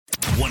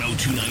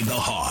1029 The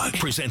Hog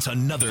presents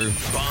another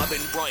Bob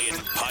and Brian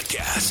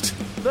podcast.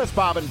 This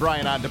Bob and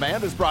Brian On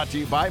Demand is brought to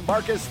you by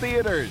Marcus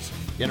Theaters.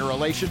 In a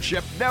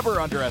relationship,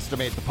 never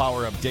underestimate the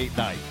power of date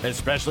night,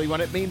 especially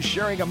when it means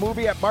sharing a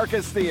movie at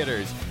Marcus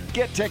Theaters.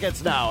 Get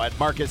tickets now at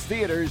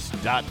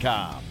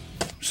marcustheaters.com.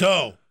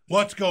 So,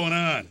 what's going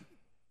on?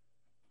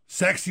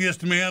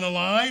 Sexiest man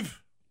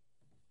alive?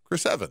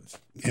 Chris Evans.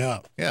 Yeah.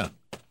 Yeah.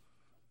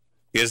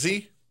 Is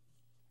he?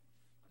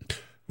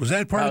 Was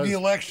that part of the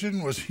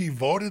election? Was he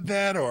voted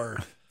that or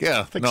Yeah.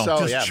 I think so,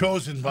 just yeah.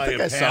 chosen by I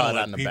think a I saw panel it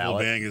at on the People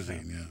ballot.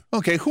 magazine? Yeah.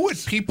 Okay, who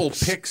at People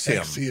picks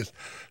him?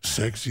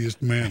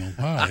 Sexiest man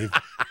alive.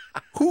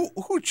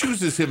 Who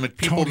chooses him at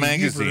People Tony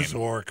magazine? Evers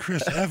or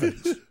Chris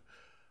Evans? I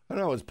don't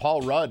know, it was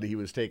Paul Rudd he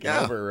was taking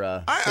Yeah. over,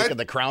 I- taking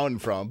the crown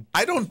from.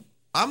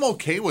 I'm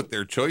okay with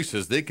their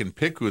choices. They can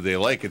pick who they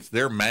like. It's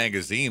their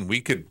magazine.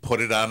 We could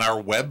put it on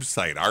our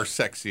website, our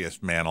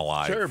sexiest man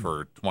alive Sure.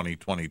 for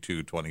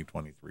 2022,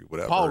 2023,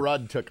 whatever. Paul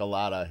Rudd took a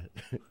lot of,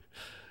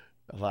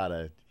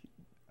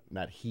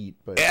 not heat,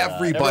 but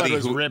Everybody everyone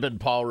was who- ribbing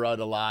Paul Rudd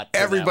a lot. for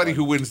Everybody that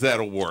who one. wins that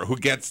award, who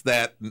gets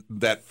that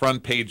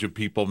front page of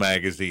People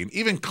magazine,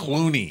 even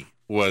Clooney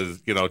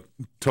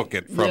took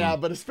it from. Yeah,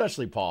 but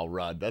especially Paul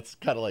Rudd. That's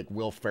kind of like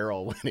Will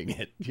Ferrell winning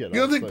it. You You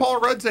don't think but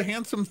Paul Rudd's a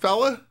handsome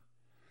fella?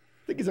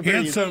 I think he's a pretty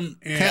Handsome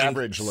and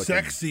average looking.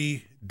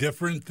 sexy,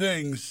 different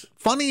things.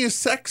 Funny is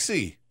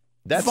sexy.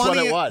 That's Funny-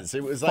 what it was.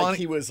 It was like funny-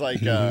 he was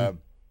like a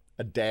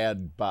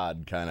dad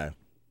bod kind of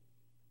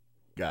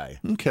guy.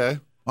 Okay.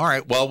 All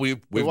right. Well, we've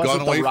It wasn't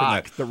gone away The from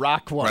Rock. that. The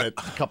Rock won Right. it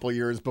a couple of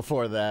years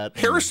before that.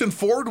 Harrison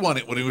Ford won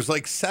it when he was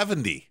like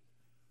 70.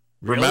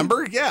 Really?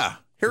 Remember? Yeah.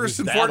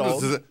 Harrison that Ford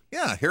old?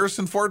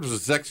 Harrison Ford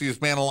was the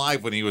sexiest man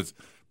alive when he was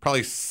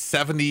probably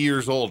 70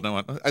 years old.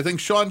 Now, I think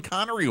Sean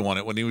Connery won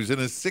it when he was in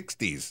his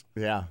 60s.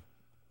 Yeah.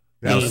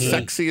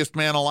 Sexiest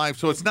man alive.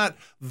 So it's not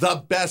the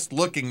best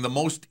looking, the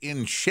most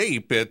in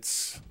shape.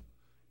 It's,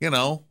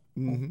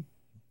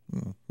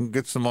 who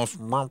gets the most.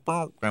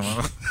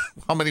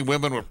 How many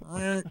women with.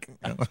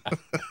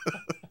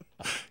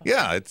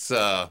 Yeah, it's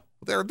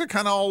they're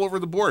kind of all over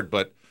the board,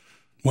 but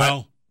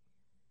Well,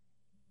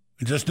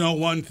 I just know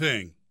one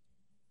thing,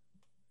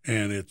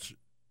 and it's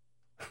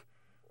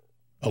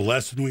a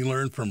lesson we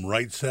learned from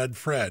Right Said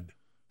Fred.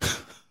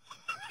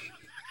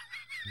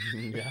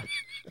 Yeah.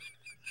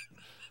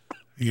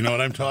 You know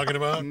what I'm talking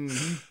about?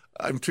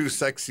 I'm too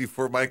sexy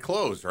for my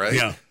clothes, right?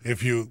 Yeah.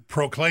 If you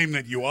proclaim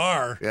that you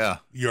are, Yeah.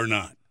 you're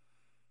not.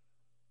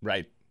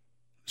 Right.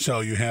 So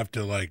you have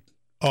to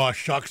oh,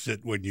 shucks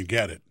it when you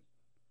get it.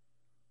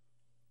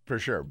 For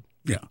sure.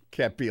 Yeah.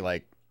 Can't be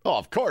like, oh,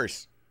 of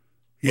course.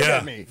 Look Yeah.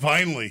 at me.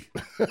 Finally.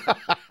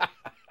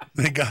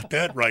 They got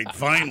that right.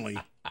 Finally.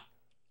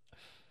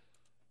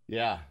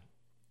 Yeah.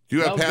 Do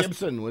you Mel have past?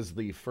 Gibson was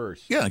the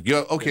first. Yeah. Okay.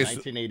 In So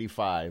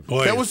 1985.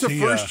 Boy, that was the see,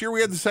 first year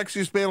we had the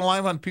sexiest man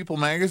alive on People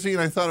magazine.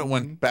 I thought it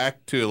went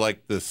back to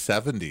like the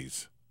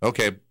 70s.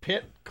 Okay.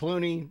 Pitt,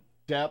 Clooney,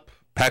 Depp.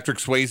 Patrick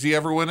Swayze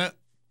ever win it?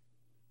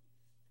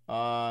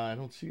 I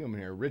don't see him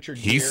here. Richard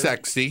He's Gere,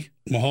 sexy.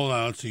 Well, hold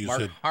on. So you Mark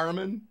said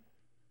Harmon,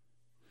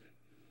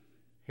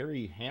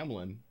 Harry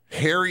Hamlin.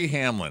 Harry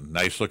Hamlin,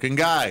 nice looking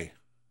guy.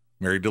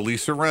 Married to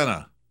Lisa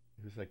Rinna.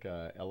 He was like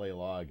a L.A.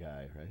 Law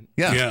guy, right?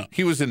 Yeah. Yeah.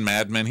 He was in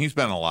Mad Men. He's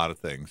been in a lot of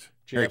things.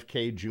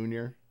 JFK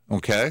Jr.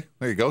 Okay.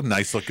 There you go.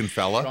 Nice looking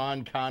fella.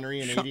 Sean Connery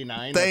in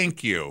 '89.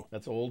 Thank you.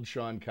 That's old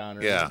Sean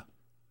Connery. Yeah.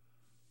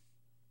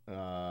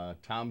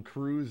 Tom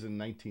Cruise in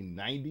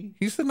 1990.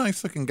 He's a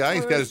nice looking guy.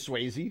 He's Oh, got his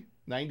Swayze,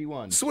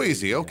 91.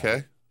 Swayze.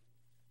 Okay.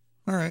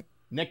 All right.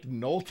 Nick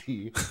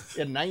Nolte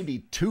in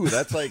 92.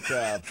 That's like,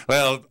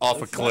 Well, off a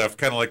That's cliff,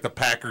 kind of like the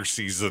Packers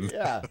season.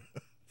 yeah.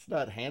 It's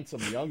not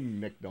handsome young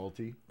Nick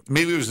Nolte.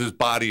 Maybe it was his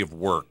body of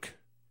work.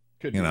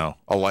 Could You be. know,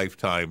 a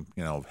lifetime.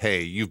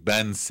 Hey, you've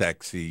been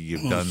sexy.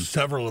 You've done.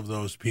 several of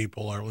those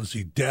people are. Let's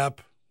see, Depp.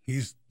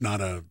 He's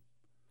not a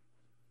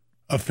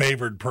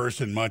favored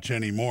person much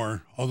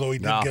anymore. Although he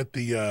did No. get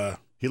the.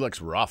 He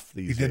looks rough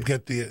these He days. did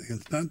get the.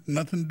 It's not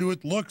nothing to do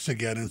with looks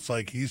again. It's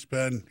like he's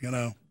been,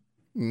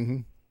 Mm-hmm.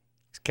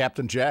 He's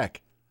Captain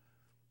Jack.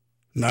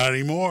 not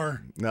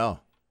anymore. No.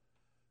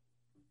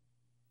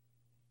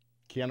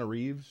 Keanu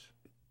Reeves,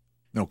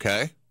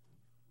 Okay.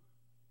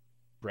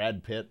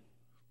 Brad Pitt.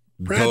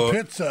 Brad Duh.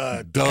 Pitt's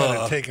kind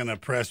of taking a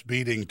press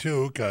beating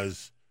too,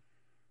 because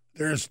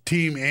there's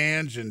Team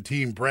Ange and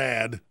Team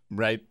Brad.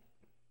 Right.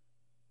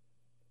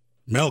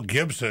 Mel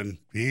Gibson,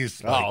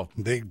 he's Oh.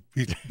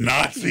 he's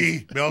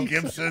Nazi. Mel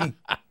Gibson.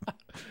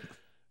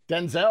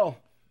 Denzel.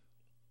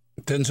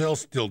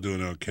 Denzel's still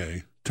doing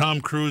okay.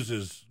 Tom Cruise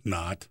is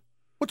not.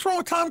 What's wrong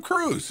with Tom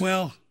Cruise?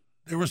 Well,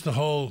 there was the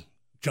whole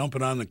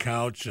jumping on the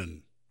couch,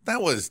 and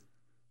That was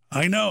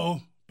I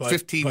know, but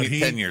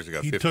 10 years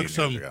ago. He 15 took years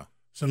some ago.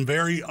 some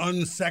very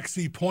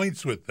unsexy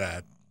points with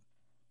that.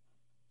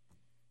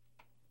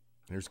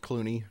 There's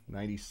Clooney,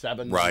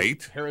 97.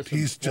 Right. Harrison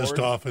He's just Ford.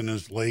 off in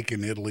his lake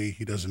in Italy.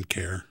 He doesn't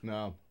care.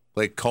 No.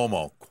 Like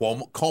Como.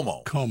 Como.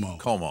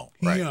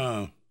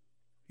 Right.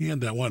 He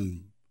had that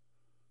one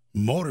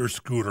motor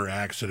scooter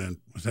accident.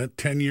 Was that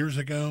 10 years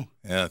ago?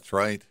 Yeah, that's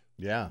right.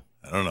 Yeah.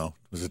 I don't know.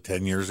 Was it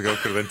 10 years ago?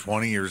 Could have been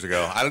 20 years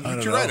ago.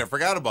 You're right. I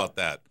forgot about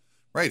that.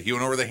 Right. He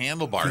went over the I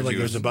handlebars. feel like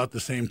it was about the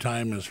same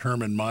time as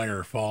Herman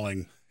Meyer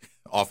falling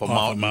off a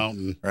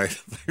mountain. Right.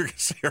 You're going to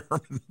say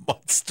Herman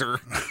Munster.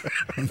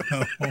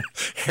 No.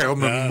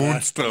 Herman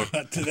Munster.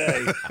 Not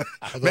today.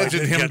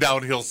 Imagine him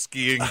downhill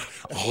skiing.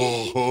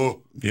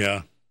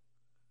 Yeah.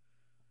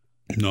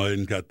 No, I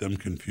didn't got them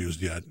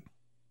confused yet.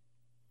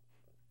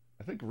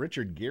 I think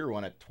Richard Gere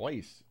won it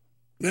twice.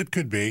 It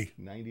could be.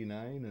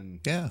 99 and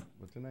Yeah.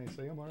 what did I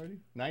say him already?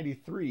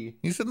 93.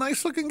 He's a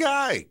nice looking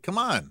guy. Come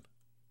on.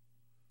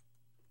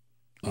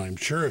 I'm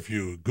sure if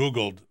you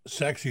Googled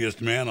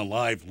sexiest man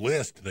alive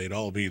list, they'd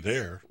all be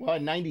there. Well,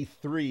 in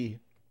 93,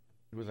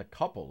 it was a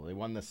couple. They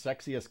won the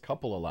sexiest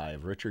couple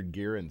alive, Richard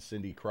Gere and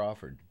Cindy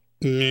Crawford.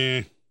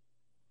 Yeah.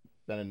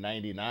 Then in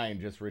 99,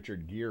 just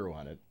Richard Gere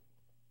won it.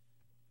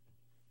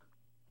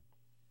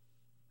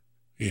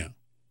 Yeah.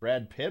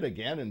 Brad Pitt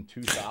again in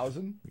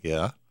 2000.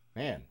 Yeah.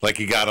 Man, Like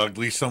he got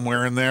ugly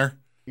somewhere in there.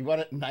 he won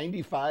it in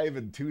 95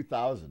 and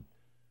 2000.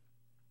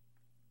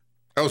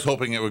 I was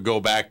hoping it would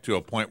go back to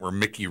a point where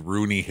Mickey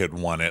Rooney had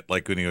won it,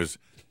 like when he was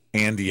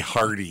Andy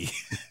Hardy.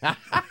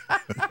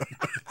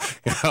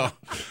 You know?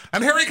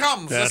 And here he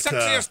comes, the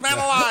sexiest man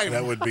alive.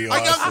 That would be I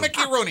got awesome.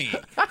 Mickey Rooney.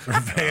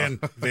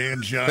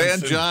 Van Johnson. Van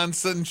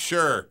Johnson,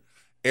 sure.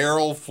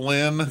 Errol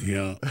Flynn.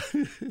 Yeah.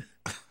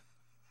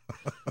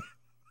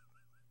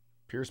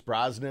 Pierce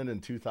Brosnan in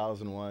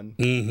 2001.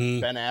 Mm-hmm.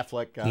 Ben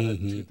Affleck got it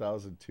in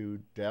 2002.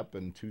 Depp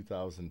in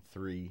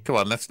 2003. Come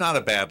on, that's not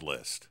a bad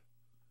list.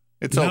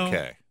 It's No.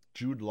 okay.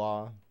 Jude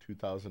Law,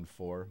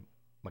 2004.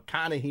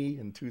 McConaughey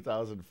in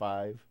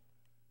 2005.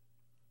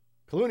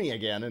 Clooney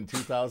again in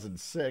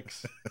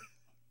 2006.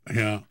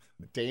 Yeah.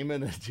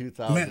 Damon in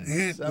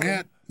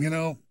 2007.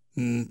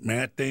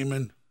 Matt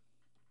Damon.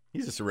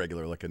 He's just a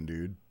regular looking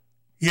dude.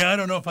 Yeah, I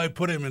don't know if I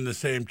put him in the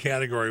same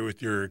category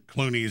with your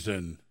Clooney's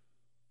and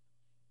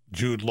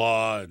Jude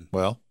Law. And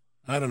Well,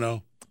 I don't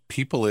know.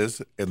 people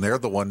is, and they're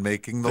the one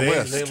making the They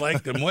list.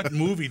 liked him. What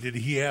movie did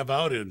he have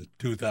out in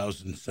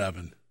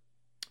 2007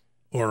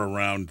 or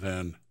around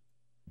then?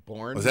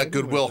 Bourne. Was that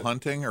maybe? Goodwill Was it-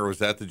 Hunting, or was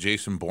that the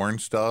Jason Bourne I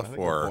stuff? think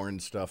Or the Bourne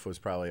stuff was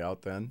probably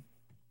out then.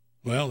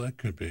 Well, that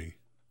could be.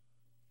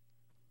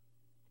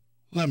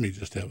 Let me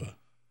just have a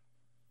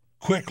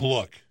quick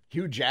look.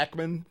 Hugh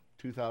Jackman,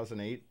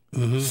 2008.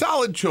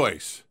 solid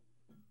choice.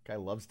 Guy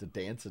loves to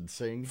dance and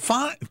sing.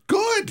 Fine,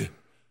 good.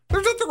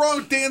 There's nothing wrong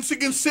with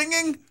dancing and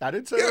singing. I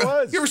didn't say it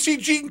was. You ever see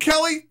Gene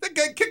Kelly? That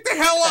guy kicked the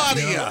hell out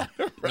of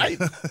you. Right.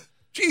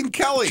 Gene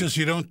Kelly. Just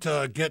you don't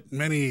get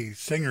many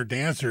singer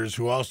dancers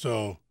who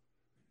also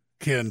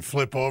can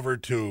flip over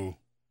to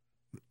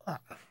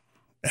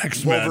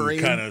X-Men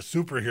Wolverine. kind of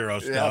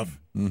superhero stuff.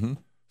 Mm-hmm.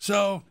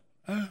 So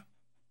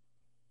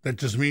that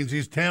just means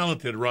he's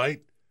talented,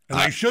 right? And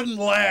I shouldn't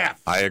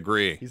laugh. I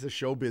agree. He's a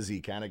show busy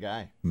kind of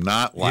guy.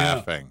 Not Yeah.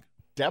 laughing.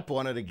 Depp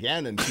won it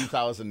again in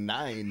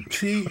 2009.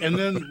 See, and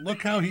then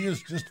look how he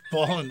has just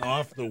fallen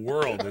off the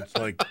world. It's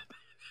like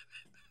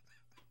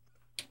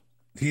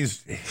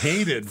he's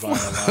hated by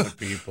a lot of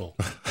people.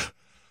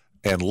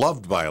 And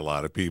loved by a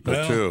lot of people,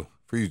 Well- too.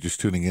 For you just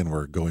tuning in,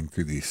 we're going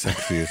through the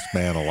sexiest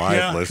man alive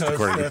Yeah, list 'cause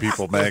according to that's-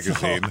 People that's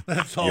Magazine,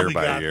 That's all year we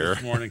by got year.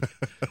 this morning.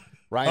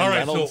 Ryan All right,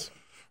 Reynolds, so-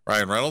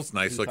 Ryan Reynolds,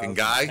 nice looking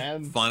guy,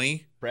 2010.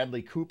 funny,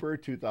 Bradley Cooper,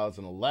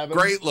 2011.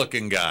 great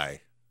looking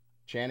guy.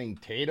 Channing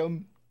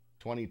Tatum,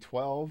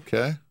 2012.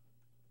 Okay.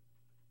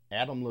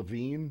 Adam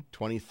Levine,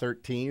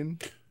 2013.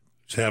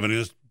 He's having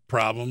his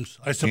problems.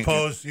 I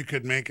suppose you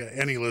could make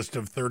any list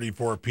of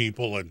 34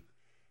 people and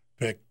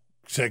pick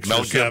 6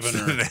 Mel or 7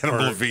 Gibson and Adam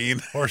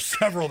Levine. or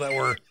several that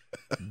were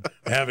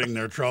having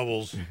their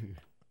troubles.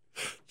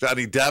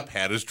 Johnny Depp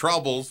had his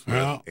troubles with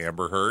Yeah.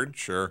 Amber Heard,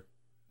 sure.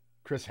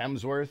 Chris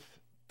Hemsworth,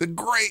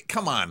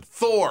 Come on,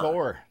 Thor.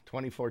 Thor,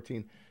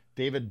 2014.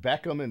 David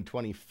Beckham in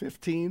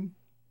 2015.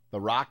 The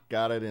Rock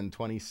got it in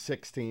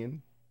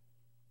 2016.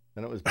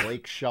 Then it was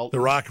Blake Shelton.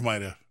 The Rock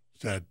might have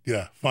said,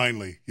 yeah,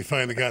 finally. You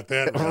finally got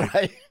that right.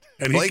 Right.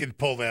 And Blake- he could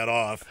pull that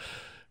off.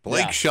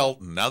 Blake Yeah.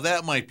 Shelton. Now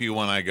that might be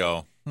one I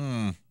go,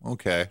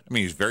 okay. I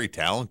mean, he's very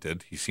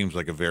talented. He seems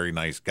like a very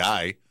nice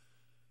guy.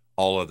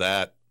 All of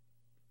that.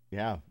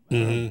 Yeah.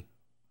 Mhm.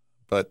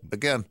 But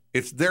again,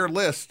 it's their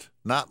list,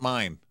 not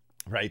mine.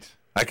 Right.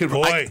 I could.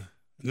 Boy.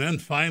 And then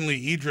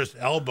finally, Idris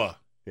Elba.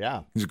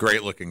 Yeah. He's a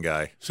great looking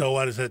guy. So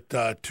what is it?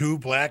 2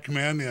 black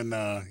men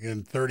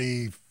in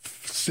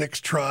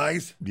 36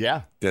 tries?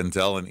 Yeah.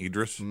 Denzel and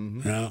Idris.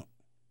 Mm-hmm. Yeah.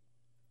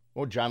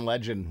 Oh, John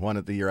Legend won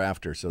it the year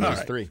after, so All there's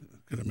right. 3.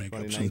 Gonna make up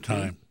some 2019.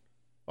 time.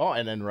 Oh,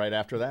 and then right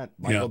after that,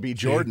 Michael B. See,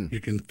 Jordan. You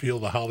can feel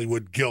the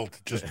Hollywood guilt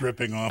just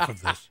dripping off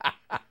of this.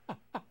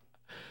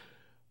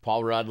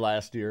 Paul Rudd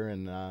last year,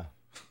 and Now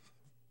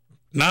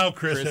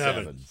Chris Chris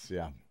Evans. Evans.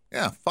 Yeah.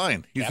 Yeah,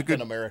 fine. He's Captain a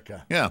good.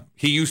 America. Yeah,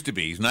 he used to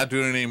be. He's not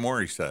doing it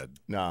anymore. He said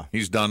No.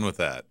 he's done with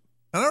that.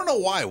 And I don't know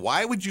why.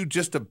 Why would you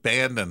just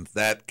abandon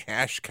that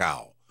cash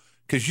cow?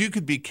 Because you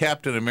could be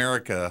Captain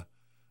America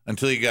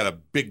until you got a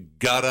big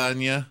gut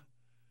on you,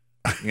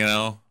 you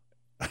know,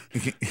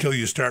 until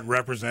you start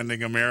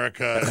representing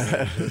America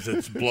as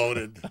it's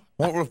bloated.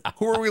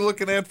 Who are we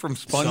looking at from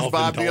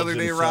SpongeBob the other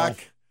day, Rock?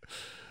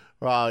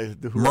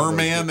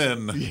 Merman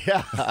and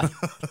Yeah.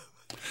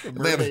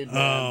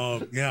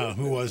 Oh, yeah.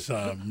 Who was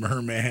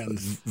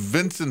Merman's?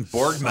 Vincent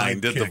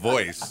Borgnine did the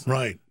voice.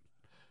 Right.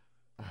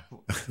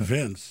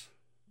 Vince.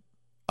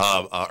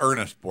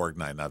 Ernest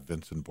Borgnine, not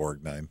Vincent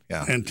Borgnine.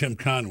 Yeah. And Tim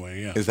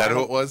Conway, yeah. Is that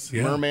who it was?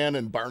 Yeah. Merman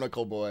and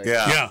Barnacle Boy.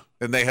 Yeah. Yeah.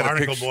 And they had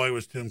Barnacle a picture. Boy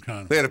was Tim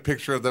Conway. They had a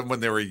picture of them when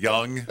they were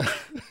young,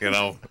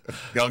 young,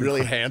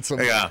 Really handsome.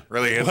 Yeah,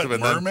 really handsome. What,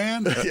 And then-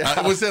 Merman?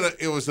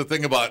 it was a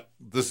thing about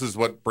this is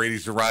what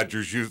Brady's and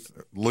Rogers used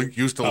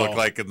to look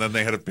like, and then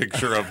they had a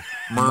picture of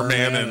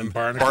Merman and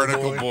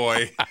Barnacle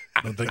Boy.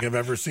 I don't think I've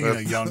ever seen a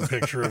young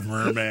picture of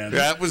Merman.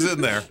 Yeah, it was in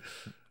there.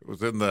 It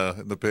was in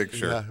the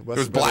picture. Yeah, it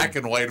was black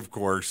and white, of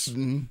course.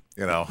 You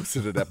know, It's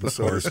in an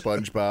episode of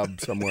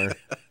SpongeBob somewhere.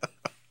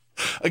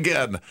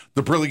 again,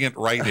 the brilliant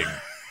writing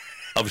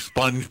of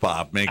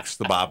SpongeBob makes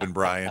the Bob and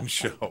Brian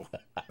show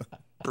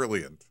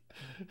brilliant.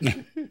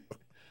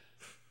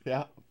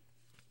 Yeah.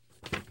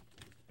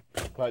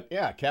 But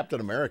yeah, Captain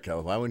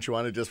America. Why wouldn't you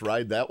want to just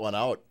ride that one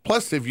out?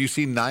 Plus, have you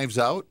seen Knives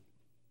Out?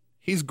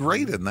 He's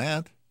great in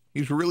that.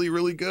 He's really,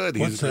 really good.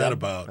 What's that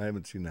about? I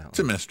haven't seen that It's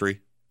a one.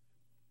 mystery.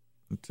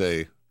 It's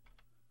a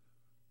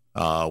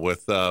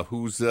with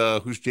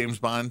who's James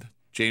Bond?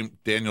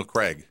 Daniel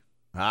Craig.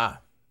 Ah,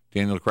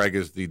 Daniel Craig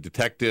is the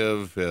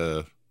detective.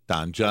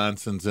 Don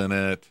Johnson's in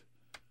it.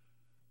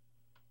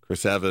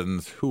 Chris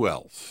Evans. Who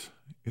else?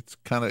 It's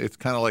kind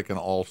of like an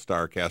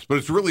all-star cast, but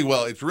it's really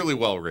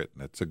well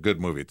written. It's a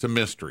good movie. It's a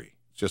mystery.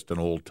 It's just an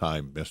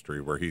old-time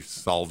mystery where he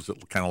solves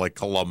it kind of like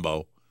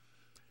Columbo.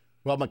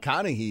 well,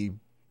 McConaughey,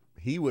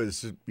 he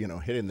was,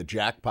 hitting the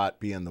jackpot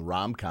being the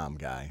rom-com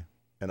guy.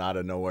 And out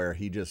of nowhere,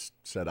 he just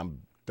said, I'm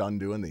done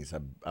doing these.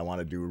 I want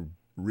to do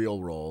real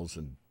roles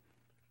and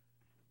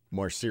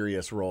more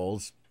serious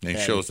roles. And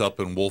he shows up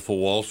in Wolf of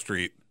Wall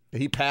Street,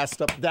 He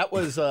passed up. That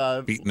was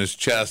beating his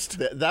chest.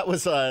 that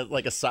was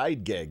like a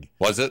side gig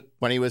Was it?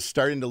 when he was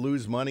starting to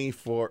lose money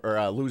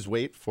lose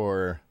weight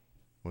for,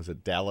 was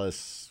it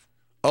Dallas?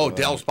 Oh,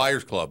 Dallas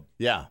Buyers Club.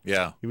 Yeah.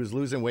 Yeah. He was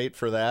losing weight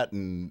for that,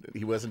 and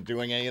he wasn't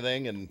doing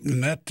anything. And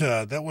And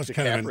that was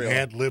kind of an DiCaprio.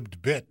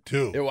 ad-libbed bit,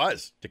 too. it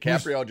was.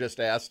 DiCaprio just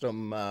asked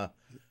him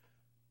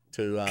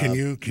to.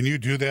 Can you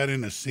do that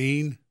in a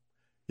scene?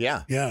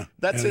 Yeah. Yeah.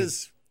 That's And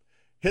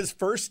his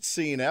first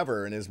scene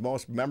ever, and his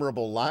most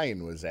memorable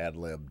line was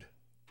ad-libbed.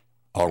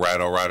 All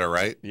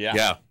right. Yeah.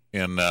 Yeah.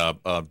 In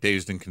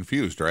Dazed and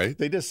Confused, right?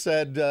 They just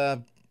said,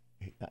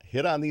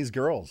 hit on these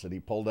girls. And he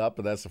pulled up,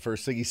 and that's the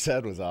first thing he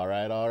said was, all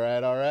right.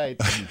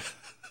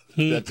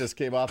 And that just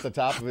came off the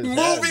top of his head.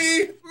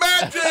 Movie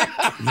magic.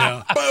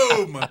 Yeah.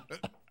 Boom.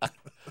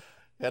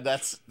 And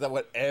that's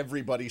what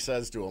everybody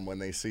says to him when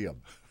they see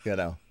him,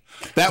 I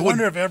That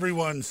wonder would if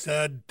everyone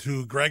said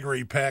to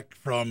Gregory Peck,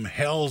 from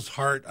hell's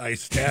heart I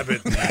stab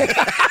it now.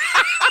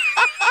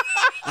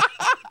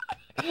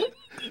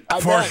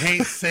 For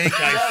hate's sake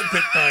I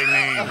spit thy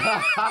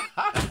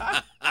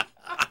name.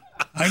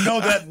 I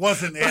know that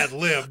wasn't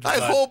ad-libbed. I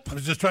but hope- I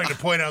was just trying to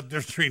point out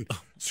there's between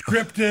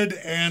scripted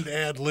and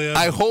ad-libbed.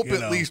 I hope you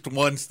at know. least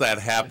once that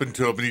happened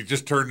to him, and he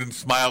just turned and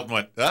smiled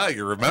and went,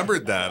 you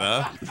remembered that,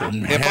 huh?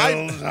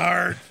 Hell's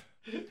heart.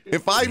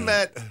 If I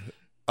met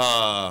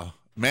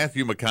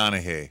Matthew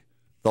McConaughey,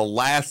 the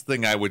last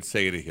thing I would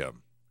say to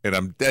him, and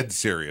I'm dead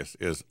serious,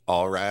 is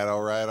all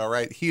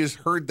right. He has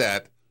heard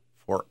that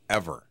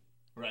forever.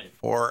 Right.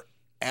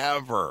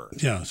 Forever.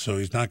 Yeah, so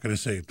he's not going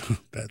to say,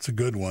 that's a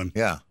good one.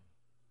 Yeah.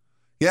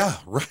 Yeah,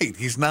 right.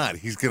 He's not.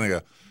 He's going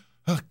to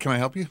go, can I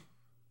help you?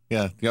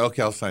 Yeah,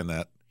 okay, I'll sign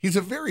that. He's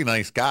a very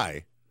nice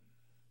guy.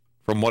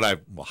 From what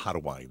how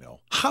do I know?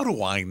 How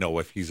do I know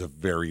if he's a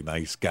very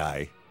nice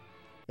guy?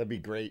 That'd be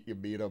great. You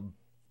meet him.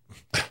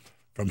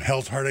 From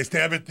hell's heart I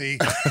stab at thee.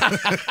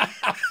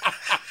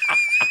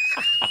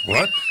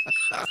 What?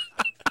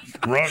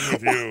 What's wrong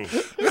with you?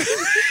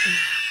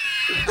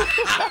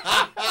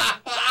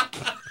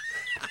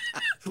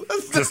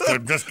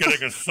 I'm just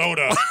getting a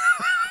soda.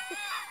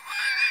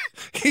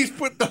 He's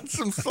putting on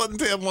some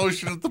suntan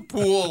lotion at the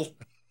pool.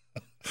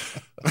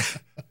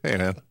 Hey,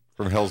 man.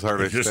 From hell's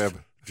heart I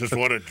stab. Just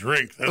want a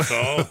drink, that's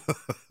all.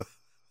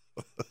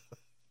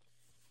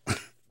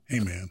 Hey,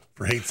 man,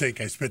 for hate's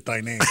sake, I spit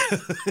thy name.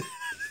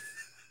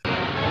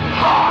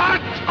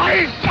 Heart,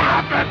 I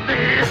stab at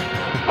thee.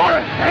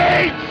 For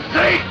hate's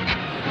sake,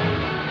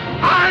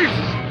 I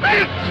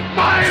spit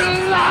my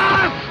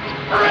last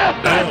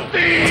breath at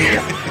thee.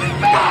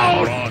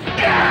 Thou Wrong.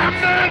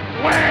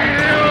 damned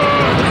whale.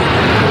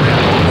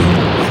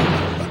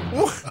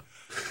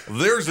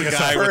 There's a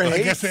guy for with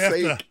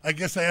hate- I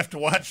guess I have to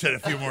watch that a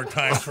few more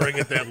times before I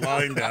get that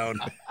line down.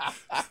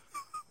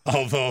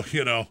 Although,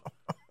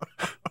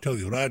 tell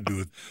you what I'd do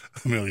with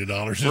 $1 million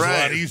is a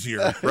Right. lot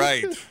easier.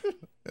 right.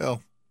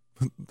 Well,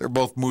 they're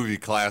both movie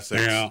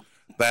classics. Yeah.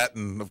 That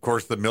and, of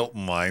course, the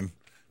Milton line.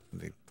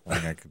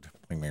 I could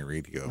play my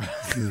radio.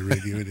 The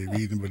radio, they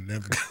read them, but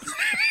never.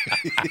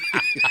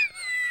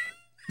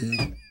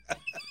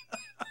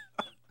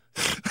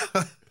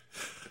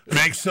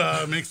 Makes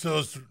makes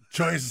those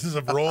choices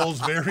of roles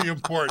very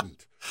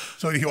important.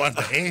 So do you want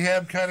the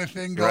Ahab kind of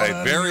thing going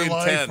on very in your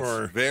intense, life,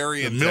 or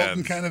very the intense.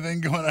 Milton kind of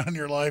thing going on in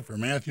your life, or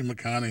Matthew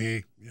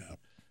McConaughey, yeah,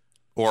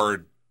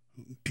 Or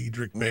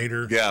Diedrich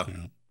Bader, yeah.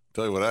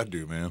 Tell you what I'd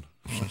do, man.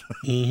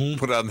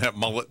 Put on that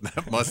mullet and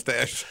that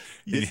mustache,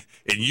 and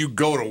you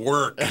go to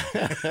work.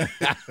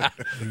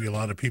 Maybe a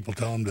lot of people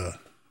tell him to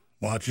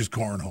watch his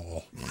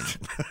cornhole.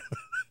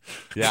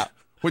 Yeah.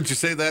 Would you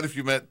say that if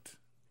you met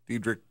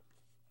Diedrich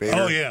Bader?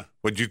 Oh yeah.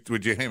 Would you?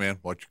 Hey man,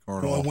 watch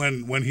your cornhole. Well,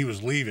 when he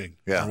was leaving,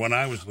 Yeah. or when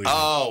I was leaving.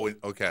 Oh,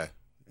 okay.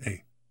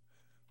 Hey,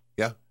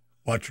 Yeah.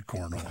 watch your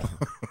cornhole.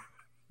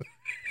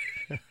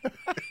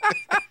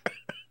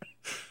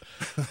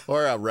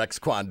 Or a Rex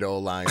Kwon Do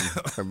line.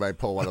 I might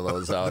pull one of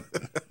those out.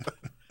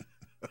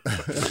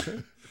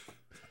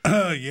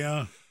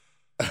 Yeah.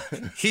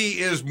 He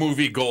is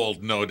movie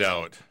gold, no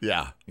doubt.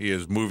 Yeah. He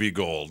is movie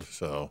gold.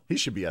 So He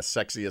should be a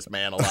sexiest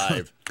man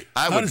alive.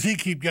 I How would. does he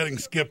keep getting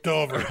skipped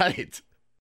over? Right.